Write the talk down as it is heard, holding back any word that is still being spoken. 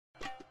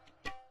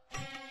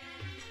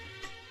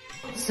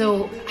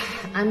So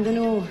I don't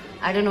know,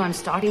 I'm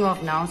starting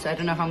off now, so I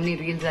don't know how many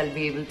reels I'll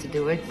be able to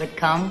do it, but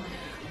come,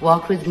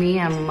 walk with me.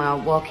 I'm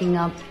walking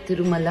up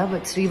Tirumala,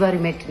 but Srivari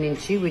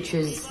Mettu, which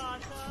is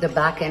the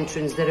back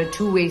entrance. There are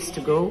 2 ways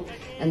to go,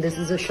 and this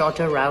is a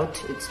shorter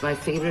route. It's my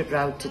favorite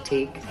route to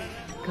take.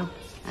 Come,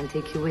 I'll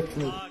take you with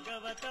me.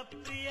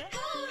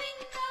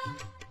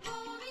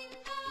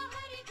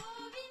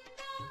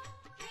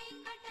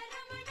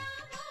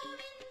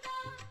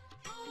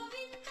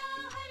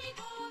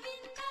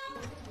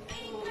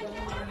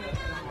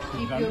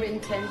 Keep your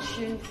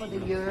intention for the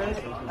year.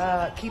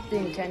 Keep the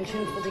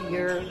intention for the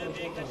year.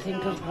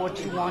 Think of what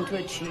you want to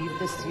achieve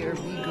this year.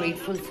 Be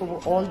grateful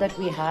for all that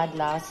we had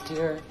last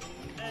year.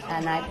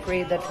 And I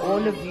pray that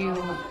all of you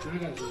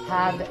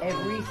have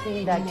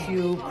everything that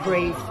you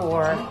pray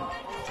for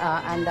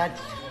and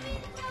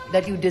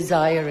that you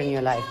desire in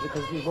your life.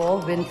 Because we've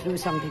all been through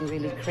something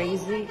really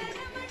crazy.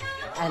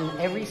 And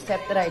every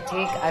step that I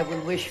take, I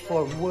will wish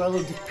for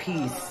world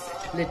peace,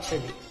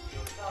 literally.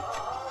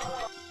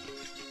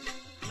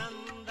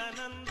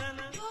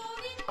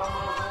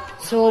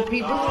 So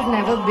people who've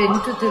never been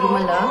to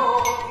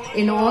Tirumala,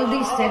 in all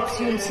these steps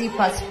you'll see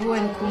Paspu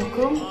and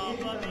Kumkum.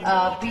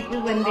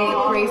 People when they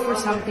pray for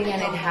something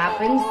and it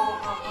happens,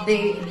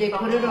 they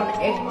put it on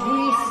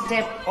every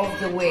step of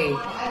the way.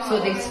 So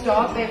they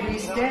stop every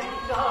step,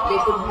 they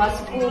put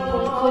Paspu,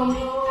 Kumkum,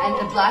 and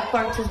the black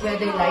parts is where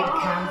they light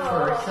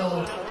camphor.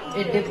 So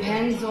it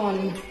depends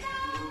on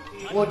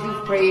what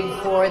you've prayed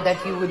for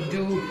that you would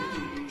do.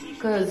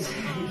 Because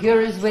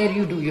here is where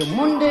you do your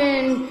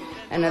mundin,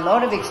 and a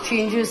lot of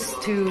exchanges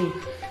to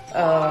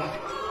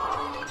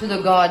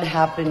the god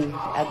happen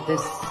at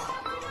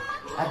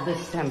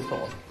this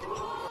temple.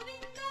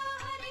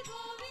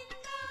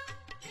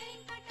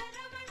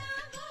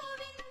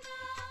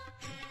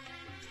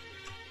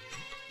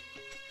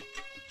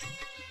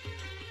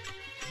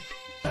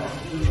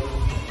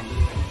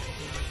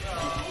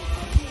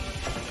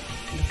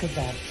 Look at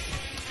that.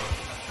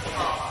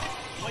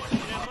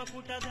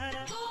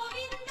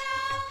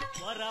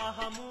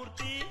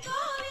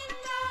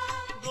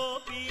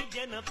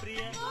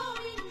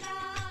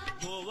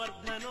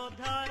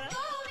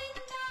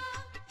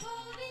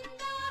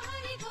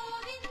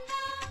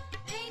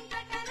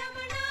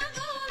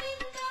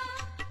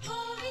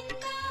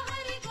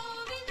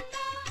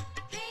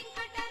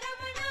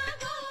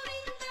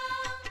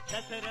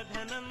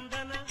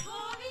 Dasarathanandana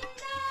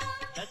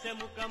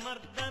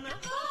Dasamukhamardana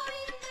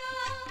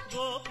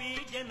Gopi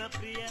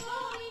Janapriya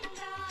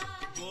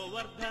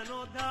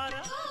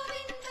Govardhanodhara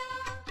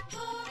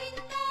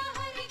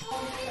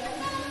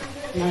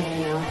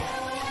Narayana,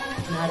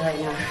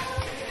 Narayana,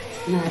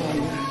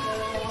 Narayana,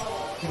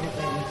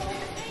 Narayana.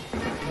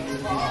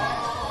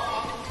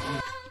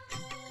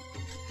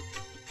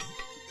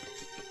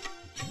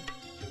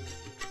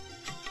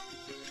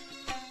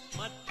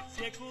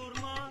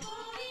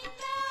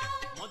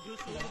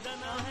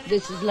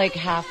 This is like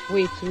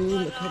halfway through.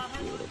 Look how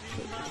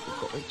beautiful,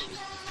 gorgeous.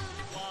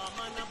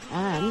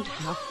 And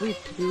halfway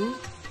through,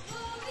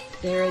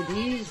 there are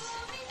these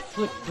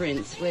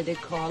footprints where they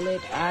call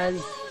it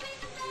as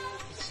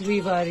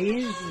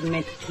Srivari's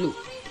Mettu.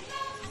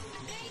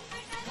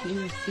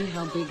 You see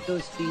how big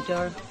those feet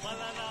are?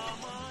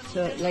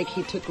 So like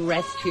he took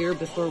rest here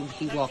before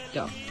he walked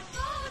up.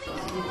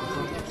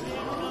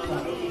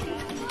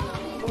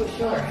 Oh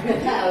sure,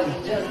 I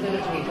was just going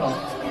to take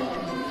off.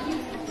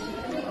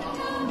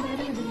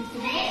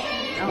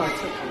 Oh,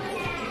 it's okay.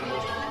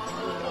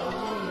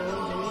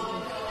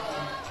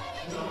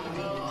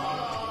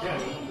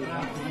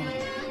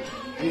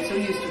 I'm so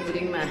used to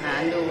putting my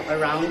hand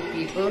around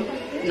people.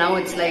 Now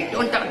it's like,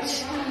 don't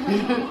touch.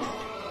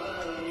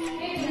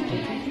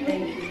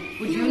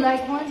 Would you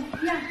like one?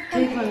 Yeah.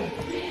 Take one.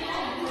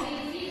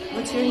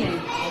 What's your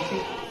name? I'll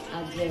take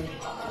Ajay.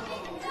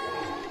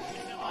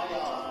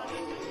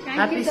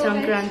 Happy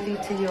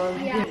Sankranti to you all.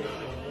 Yeah.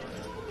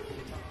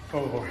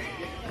 Oh boy.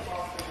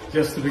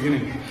 Just the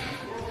beginning.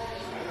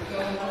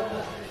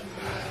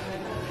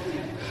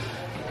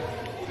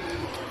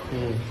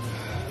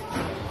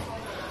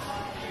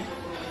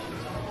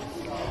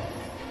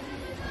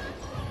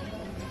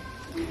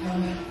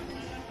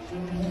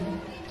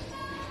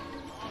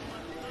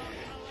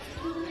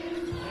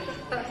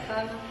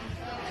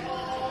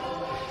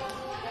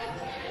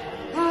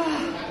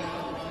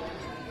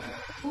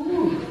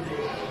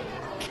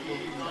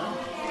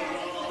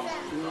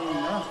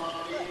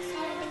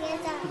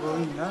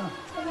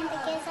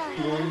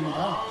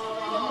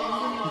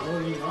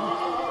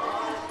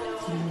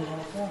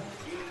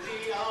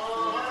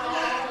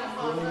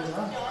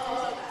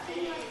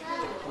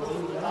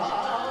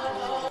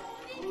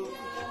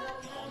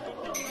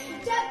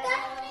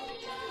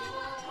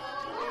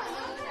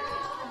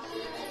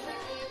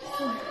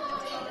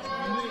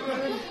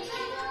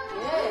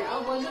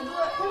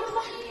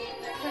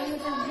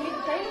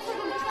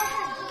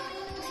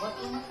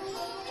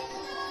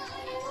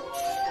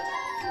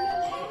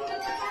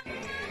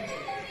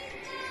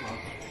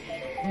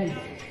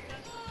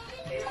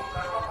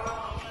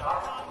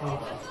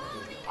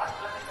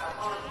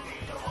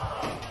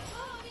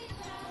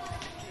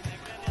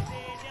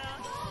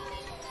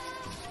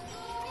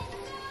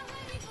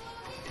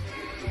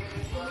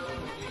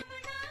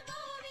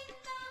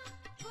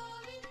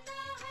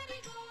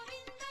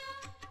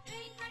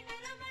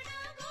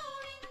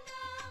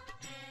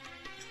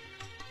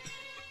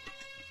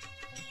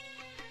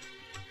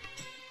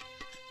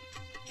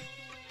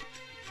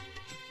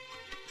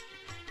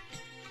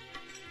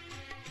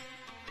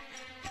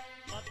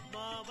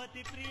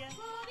 ప్రియ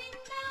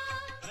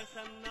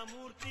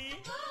ప్రసన్నమూర్తి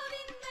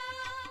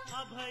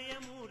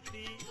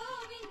అభయమూర్తి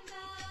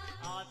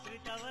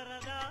ఆశ్రిత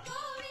వరద.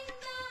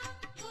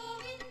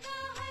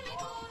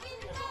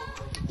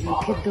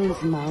 Look at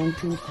those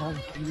mountains, how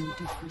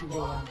beautiful they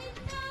are.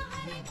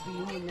 We've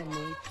been in the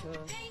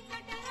nature.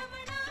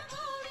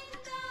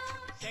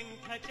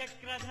 శంఖ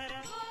చక్రధర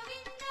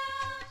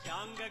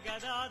శాంగ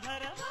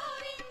గదాధర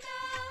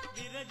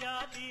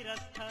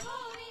విరజాతిరస్థ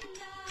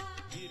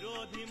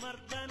విరోధి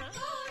మర్దన.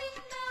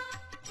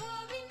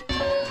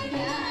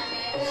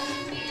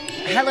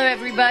 Hello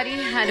everybody,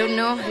 I don't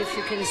know if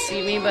you can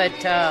see me, but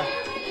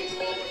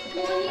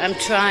I'm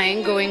trying,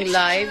 going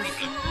live.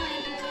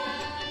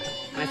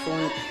 My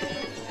phone.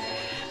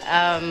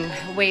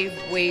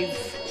 Wave.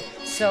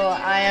 So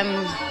I am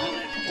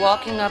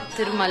walking up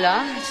Tirumala,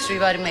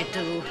 Srivari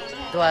Mettu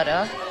Dwara.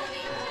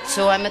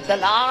 So I'm at the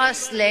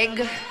last leg.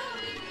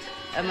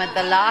 I'm at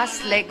the last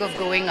leg of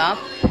going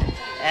up,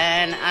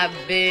 and I've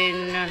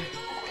been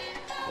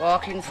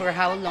walking for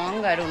how long?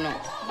 I don't know.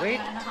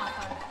 Wait.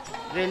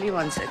 Really,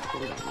 one sec.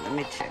 Hold on. Let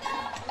me check.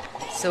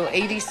 So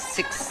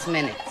 86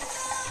 minutes.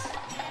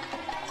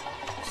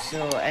 So,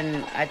 and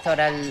I thought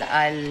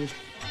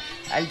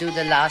I'll do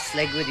the last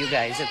leg with you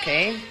guys.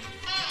 Okay?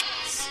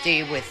 Stay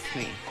with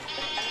me.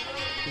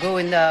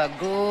 Govinda,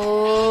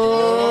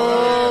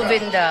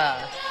 Govinda.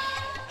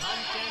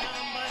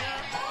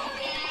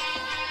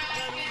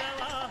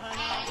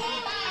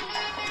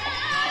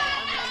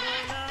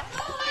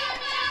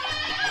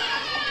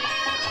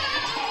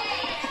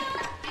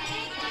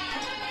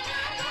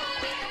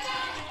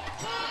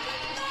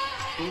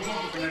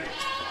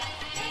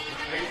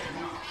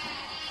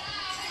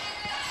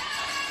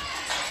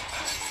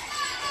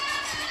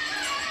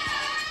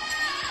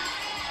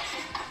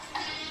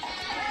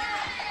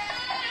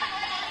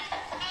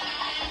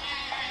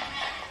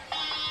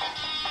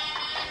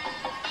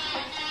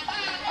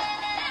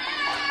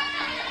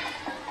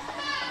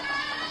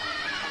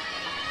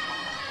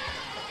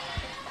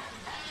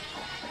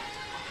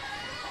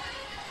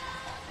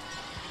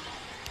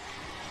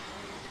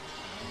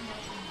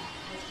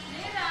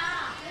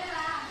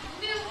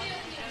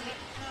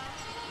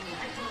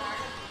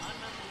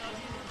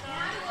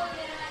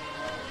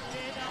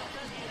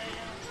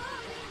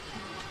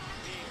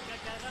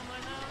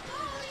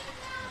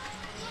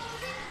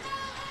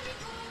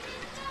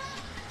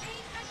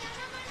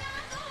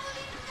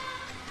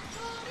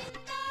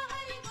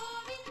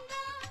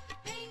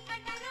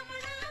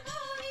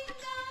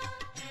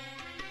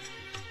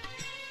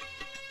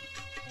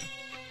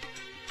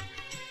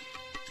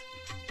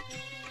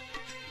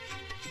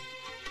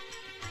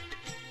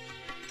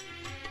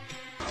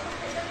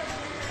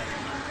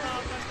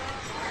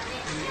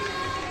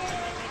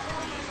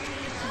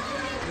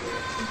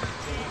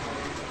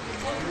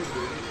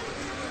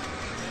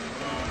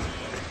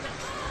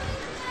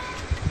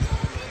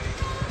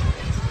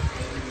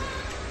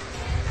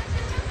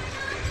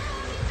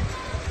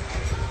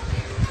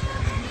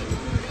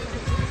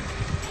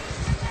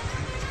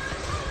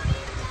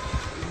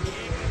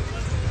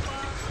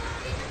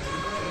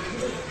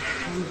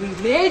 We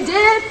made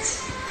it!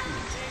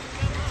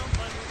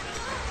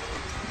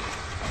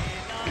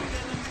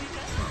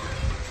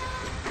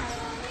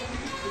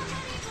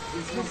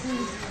 This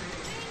is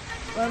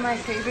one of my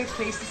favorite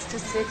places to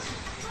sit.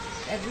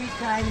 Every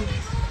time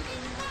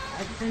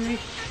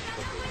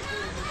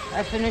I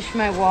finish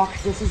my walk,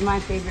 this is my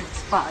favorite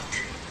spot.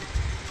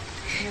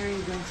 Here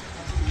you go.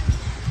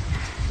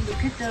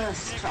 Look at the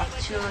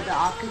structure, the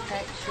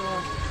architecture,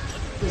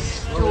 the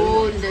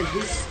stone, the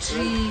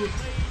history.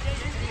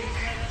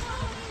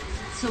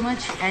 So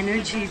much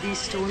energy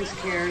these stones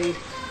carry.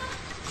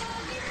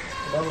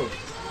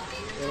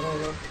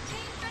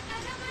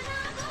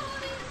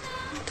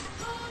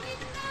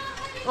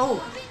 Oh,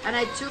 and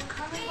I took,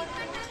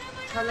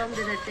 how long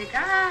did I take?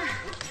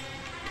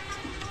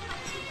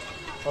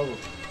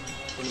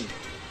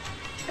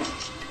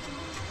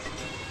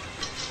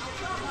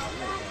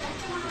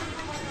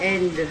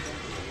 And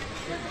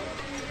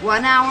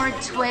 1 hour,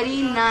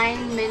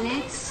 29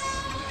 minutes.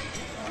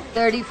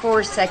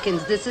 34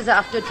 seconds. This is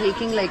after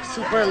taking like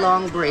super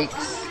long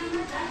breaks.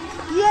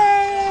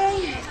 Yay!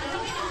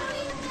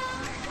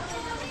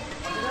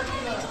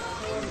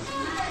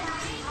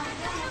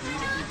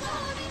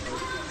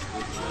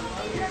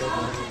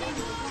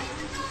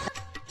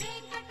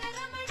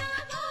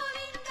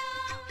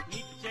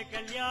 నిత్య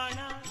కళ్యాణ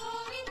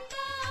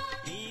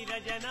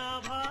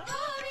నీరజనాభ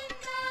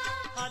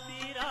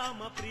హతి రామ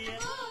ప్రియ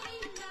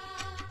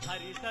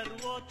హరి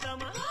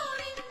సర్వోత్తమ.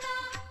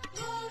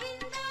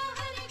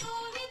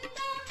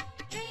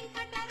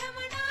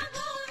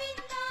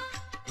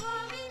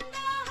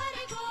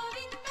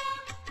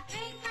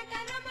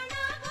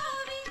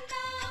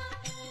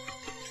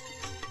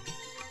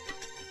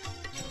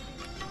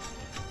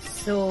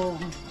 So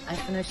I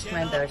finished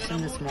my darshan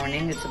this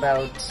morning. It's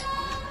about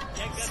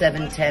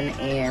 7:10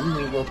 a.m.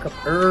 We woke up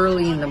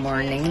early in the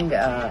morning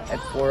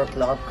at 4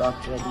 o'clock, got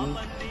ready.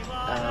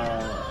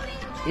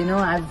 You know,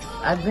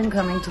 I've been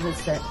coming to the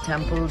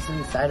temple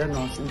since, I don't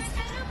know, since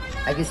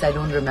I guess I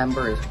don't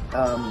remember it.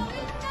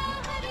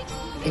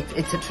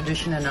 It's a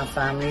tradition in our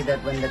family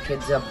that when the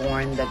kids are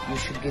born that you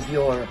should give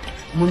your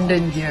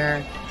mundan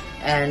here.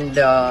 And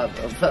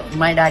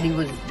my daddy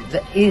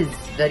is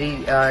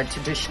very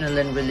traditional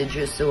and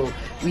religious, so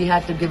we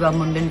had to give our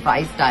mundan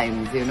 5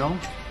 times, you know.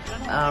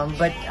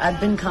 But I've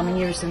been coming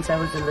here since I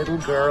was a little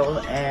girl,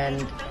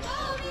 and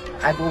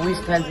I've always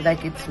felt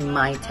like it's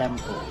my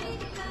temple.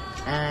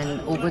 And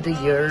over the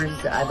years,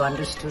 I've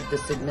understood the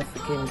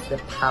significance, the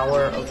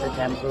power of the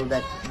temple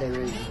that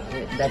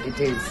it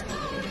is.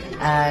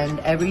 And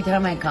every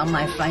time I come,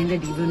 I find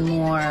it even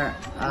more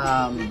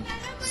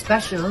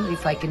special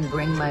if I can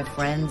bring my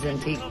friends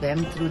and take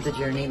them through the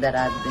journey that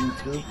I've been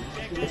through.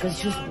 Because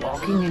just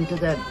walking into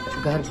the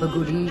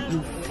Garbhagudi,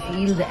 you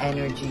feel the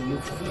energy, you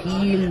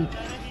feel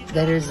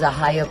there is a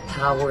higher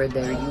power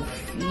there, you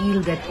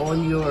feel that all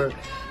your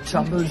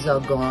troubles are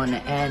gone.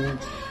 And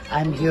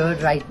I'm here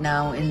right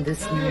now in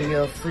this new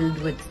year filled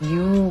with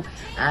new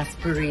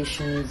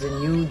aspirations and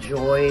new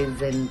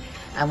joys, and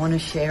I want to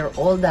share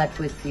all that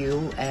with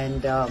you.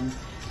 And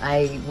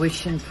I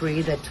wish and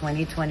pray that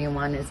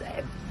 2021 is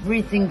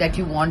everything that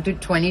you wanted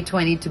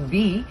 2020 to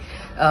be,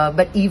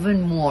 but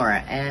even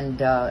more.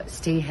 And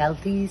stay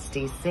healthy,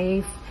 stay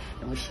safe.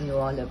 I'm wishing you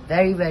all a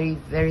very, very,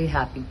 very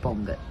happy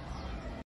Pongal.